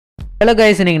Hello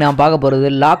guys, இன்னைக்கு நான் பார்க்க போறது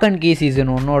Lock and Key season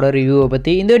 1 ஓட ரிவ்யூவை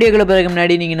பத்தி. இந்த வீடியோக்குள்ள போறதுக்கு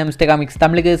முன்னாடி நீங்க நம்ம Instagram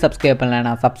தமிழுக்கு சப்ஸ்கிரைப்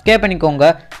பண்ணலனா சப்ஸ்கிரைப் பண்ணிக்கோங்க.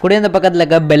 கூட இந்த பக்கத்துல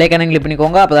இருக்க பெல் ஐகானை கிளிக்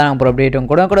பண்ணிக்கோங்க. அப்பதான் நான் அப்டேட்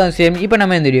கூட சேம். இப்போ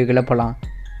நம்ம இந்த வீடியோக்குள்ள போலாம்.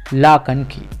 Lock and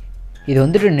Key. இது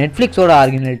வந்துட்டு Netflix ஓட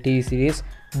original TV series.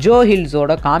 Joe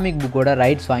ஹில்ஸோட comic புக்கோட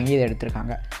ரைட்ஸ் வாங்கி இதை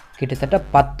எடுத்திருக்காங்க. கிட்டத்தட்ட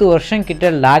 10 வருஷம் கிட்ட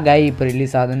லாக் ஆகி இப்போ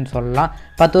ரிலீஸ் ஆகுதுன்னு சொல்லலாம்.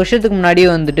 10 வருஷத்துக்கு முன்னாடி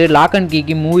வந்துட்டு லாக் அண்ட்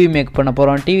கீக்கு மூவி மேக் பண்ண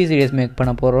போகிறோம், டிவி சீரிஸ் மேக்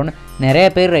பண்ண போகிறோன்னு நிறைய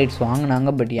பேர் ரைட்ஸ் வாங்கினாங்க.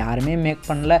 பட் யாருமே மேக்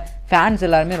பண்ணல. ஃபேன்ஸ்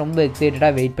எல்லாருமே ரொம்ப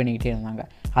எக்ஸைட்டடாக வெயிட் பண்ணிக்கிட்டே இருந்தாங்க.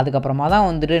 அதுக்கப்புறமா தான்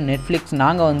வந்துட்டு நெட்ஃப்ளிக்ஸ்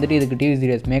நாங்கள் வந்துட்டு இதுக்கு டிவி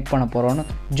சீரிஸ் மேக் பண்ண போகிறோன்னு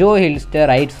ஜோ ஹில்ஸ்ட்ட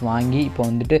ரைட்ஸ் வாங்கி இப்போ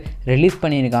வந்துட்டு ரிலீஸ்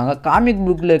பண்ணியிருக்காங்க. காமிக்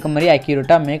புக்கில் இருக்க மாதிரி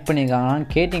அக்யூரேட்டாக மேக் பண்ணியிருக்காங்களான்னு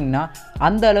கேட்டிங்கன்னா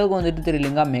அந்த அளவுக்கு வந்துட்டு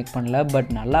த்ரில்லிங்காக மேக் பண்ணல. பட்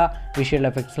நல்லா விஷுவல்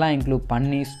எஃபெக்ட்ஸ்லாம் இன்க்ளூட்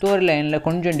பண்ணி ஸ்டோரி லைனில்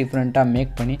கொஞ்சம் டிஃப்ரெண்ட்டாக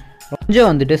மேக் பண்ணி கொஞ்சம்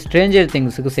வந்துட்டு ஸ்ட்ரேஞ்சர்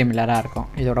திங்ஸுக்கு சிமிலராக இருக்கும்.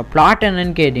 இதோட பிளாட்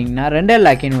என்னன்னு கேட்டிங்கன்னா ரெண்டல்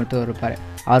லாக்கின்னு ஒருத்தர் இருப்பார்.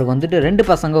 அவருக்கு வந்துட்டு 2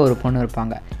 பசங்க ஒரு பொண்ணு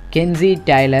இருப்பாங்க, கென்சி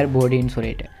டைலர் போடின்னு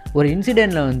சொல்லிட்டு. ஒரு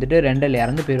இன்சிடெண்ட்டில் வந்துட்டு ரெண்டல்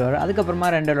இறந்து போயிடுவார். அதுக்கப்புறமா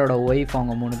ரெண்டலோட ஒய்ஃப்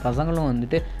அவங்க 3 பசங்களும்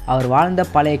வந்துட்டு அவர் வாழ்ந்த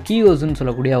பழைய கீ ஹவுஸ்ன்னு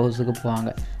சொல்லக்கூடிய ஹவுஸுக்கு போவாங்க.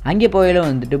 அங்கே போயில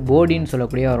வந்துட்டு போடின்னு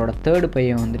சொல்லக்கூடிய அவரோட 3rd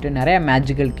பையன் வந்துட்டு நிறைய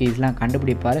மேஜிக்கல் கீஸ்லாம்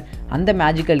கண்டுபிடிப்பார். அந்த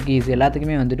மேஜிக்கல் கீஸ்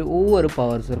எல்லாத்துக்குமே வந்துட்டு ஒவ்வொரு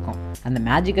பவர்ஸ் இருக்கும். அந்த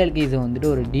மேஜிக்கல் கீஸை வந்துட்டு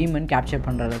ஒரு டீமன் கேப்சர்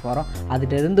பண்ணுறதுக்கு வரும்.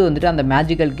 அதுலேருந்து வந்துட்டு அந்த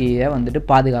மேஜிக்கல் கீயை வந்துட்டு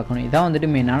பாதுகாக்கணும். இதான் வந்துட்டு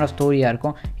மெயினான ஸ்டோரியாக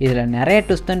இருக்கும். இதில் நிறைய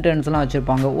ட்விஸ்ட் அண்ட் டர்ன்ஸ்லாம்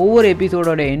வச்சுருப்பாங்க. ஒவ்வொரு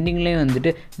எபிசோடோட எண்டிங்லேயும்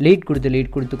வந்துட்டு லீட்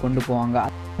கொடுத்து கொண்டு போவாங்க.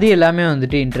 அது எல்லாமே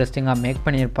வந்துட்டு இன்ட்ரெஸ்டிங்காக மேக்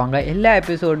பண்ணியிருப்பாங்க. எல்லா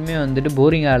எபிசோடுமே வந்துட்டு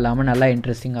போரிங்காக இல்லாமல் நல்லா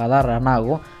இன்ட்ரெஸ்டிங்காக தான் ரன்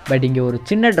ஆகும். பட் இங்கே ஒரு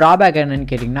சின்ன ட்ராபேக் என்னன்னு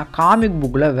கேட்டிங்கன்னா காமிக்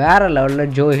புக்கில் வேறு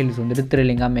லெவலில் ஜோ ஹில்ஸ் வந்துட்டு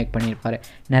த்ரில்லிங்காக மேக் பண்ணியிருப்பார்.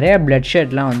 நிறையா பிளட்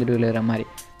ஷெட்லாம் வந்துட்டு விழுகிற மாதிரி.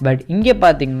 பட் இங்கே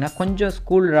பார்த்தீங்கன்னா கொஞ்சம்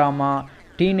ஸ்கூல் ட்ராமா,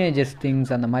 டீனேஜர்ஸ்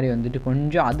திங்ஸ் அந்த மாதிரி வந்துட்டு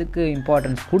கொஞ்சம் அதுக்கு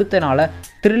இம்பார்ட்டன்ஸ் கொடுத்தனால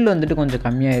த்ரில் வந்துட்டு கொஞ்சம்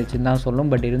கம்மியாகிடுச்சுன்னு தான்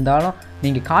சொல்லும். பட் இருந்தாலும்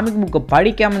நீங்கள் காமிக் புக்கை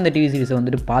படிக்காமல் இந்த டிவி சீரிஸை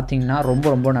வந்துட்டு பார்த்தீங்கன்னா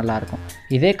ரொம்ப நல்லாயிருக்கும்.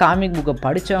 இதே காமிக் புக்கை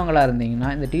படித்தவங்களாக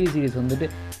இருந்தீங்கன்னா இந்த டிவி சீரிஸ் வந்துட்டு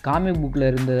காமிக்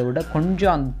புக்கில் இருந்ததை விட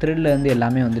கொஞ்சம் அந்த த்ரில்லேருந்து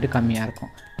எல்லாமே வந்துட்டு கம்மியாக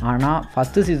இருக்கும். ஆனால்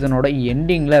ஃபஸ்ட்டு சீசனோட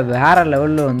எண்டிங்கில் வேறு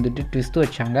லெவலில் வந்துட்டு ட்விஸ்ட்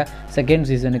வச்சாங்க. செகண்ட்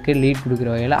சீசனுக்கு லீட் கொடுக்குற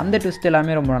வகையில் அந்த ட்விஸ்ட்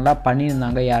எல்லாமே ரொம்ப நல்லா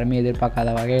பண்ணியிருந்தாங்க, யாருமே எதிர்பார்க்காத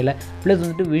வகையில். ப்ளஸ்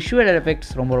வந்துட்டு விஷுவல்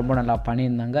எஃபெக்ட்ஸ் ரொம்ப நல்லா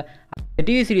பண்ணியிருந்தாங்க. இந்த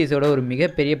டிவி சீரிஸோட ஒரு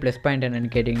மிகப்பெரிய ப்ளஸ் பாயிண்ட்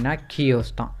என்னென்னு கேட்டிங்கன்னா கீ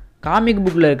ஹவுஸ் தான். காமிக்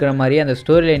புக்கில் இருக்கிற மாதிரி அந்த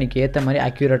ஸ்டோரி லைனுக்கு ஏற்ற மாதிரி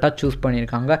அக்யூரேட்டாக சூஸ்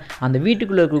பண்ணியிருக்காங்க. அந்த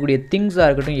வீட்டுக்குள்ளே இருக்கக்கூடிய திங்ஸாக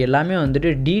இருக்கட்டும் எல்லாமே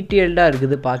வந்துட்டு டீட்டெயில்டாக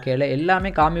இருக்குது. பார்க்கையில்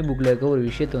எல்லாமே காமிக் புக்கில் இருக்க ஒரு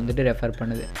விஷயத்தை வந்துட்டு ரெஃபர்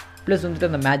பண்ணுது. ப்ளஸ் வந்துட்டு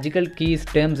அந்த மேஜிக்கல் கீஸ்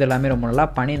டேர்ம்ஸ் எல்லாமே ரொம்ப நல்லா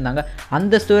பண்ணியிருந்தாங்க.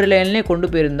 அந்த ஸ்டோரி லைன்லேயே கொண்டு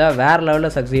போயிருந்தால் வேறு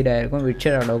லெவலில் சக்சீட் ஆகிருக்கும்.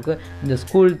 விச்சர் அளவுக்கு இந்த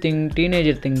ஸ்கூல் திங்,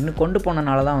 டீனேஜர் திங்னு கொண்டு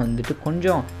போனனால தான் வந்துட்டு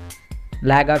கொஞ்சம்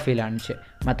லேகாக ஃபீல் ஆனிச்சு.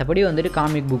 மற்றபடி வந்துட்டு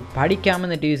காமிக் புக் படிக்காமல்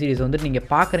இந்த டிவி சீரிஸ் வந்துட்டு நீங்கள்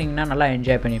பார்க்குறீங்கன்னா நல்லா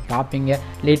என்ஜாய் பண்ணி பார்ப்பீங்க.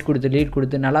 லீட்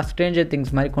கொடுத்து நல்லா ஸ்ட்ரேஞ்சர்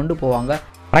திங்ஸ் மாதிரி கொண்டு போவாங்க.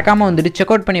 மறக்காமல் வந்துட்டு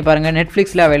செக் அவுட் பண்ணி பாருங்கள்.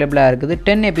 நெட்ஃப்ளிக்ஸில் அவைலபிளாக இருக்குது.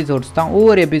 10 எபிசோட்ஸ் தான்.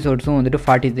 ஒவ்வொரு எபிசோட்ஸும் வந்துட்டு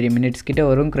 43 மினிட்ஸ் கிட்ட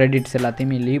வரும். கிரெடிட்ஸ்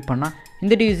எல்லாத்தையுமே லீவ் பண்ணால்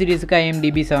இந்த டிவி சீரிஸுக்கு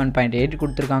imdb 7.8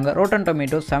 கொடுத்துருக்காங்க. ரோட்டன்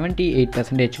டொமேட்டோ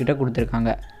 78% கிட்ட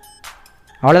கொடுத்துருக்காங்க.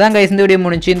 அவ்வளோதான் கைஸ், இந்த வீடியோ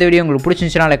முடிஞ்சு. இந்த வீடியோ உங்களுக்கு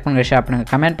பிடிச்சிருந்துச்சுன்னா லைக் பண்ணுங்கள், ஷேர் பண்ணுங்கள்,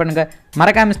 கமெண்ட் பண்ணுங்கள்.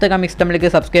 மறக்காம Instagram தமிழுக்கு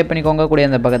சப்ஸ்கிரைப் பண்ணிக்கோங்க. கூட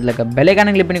அந்த பக்கத்தில் இருக்க பெல்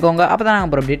ஐகானை கிளிக் பண்ணிக்கோங்க. அப்போ தான்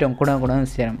நாங்கள் அப்டேட் கூட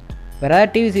சேரும். வேறு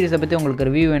ஏதாவது டிவி சீரிஸை பற்றி உங்களுக்கு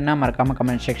ரிவ்யூ வேணுன்னா மறக்காமல்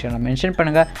கமெண்ட் செக்ஷனில் மென்ஷன்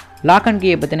பண்ணுங்கள். லாக் அண்ட்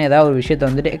கீயை பற்றின ஏதாவது ஒரு விஷயத்தை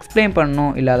வந்துட்டு எக்ஸ்பிளைன்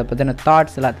பண்ணணும், இல்லை அதை பற்றின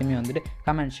தாட்ஸ் எல்லாத்தையுமே வந்துட்டு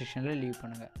கமெண்ட் செக்ஷனில் லீவ்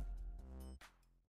பண்ணுங்கள்.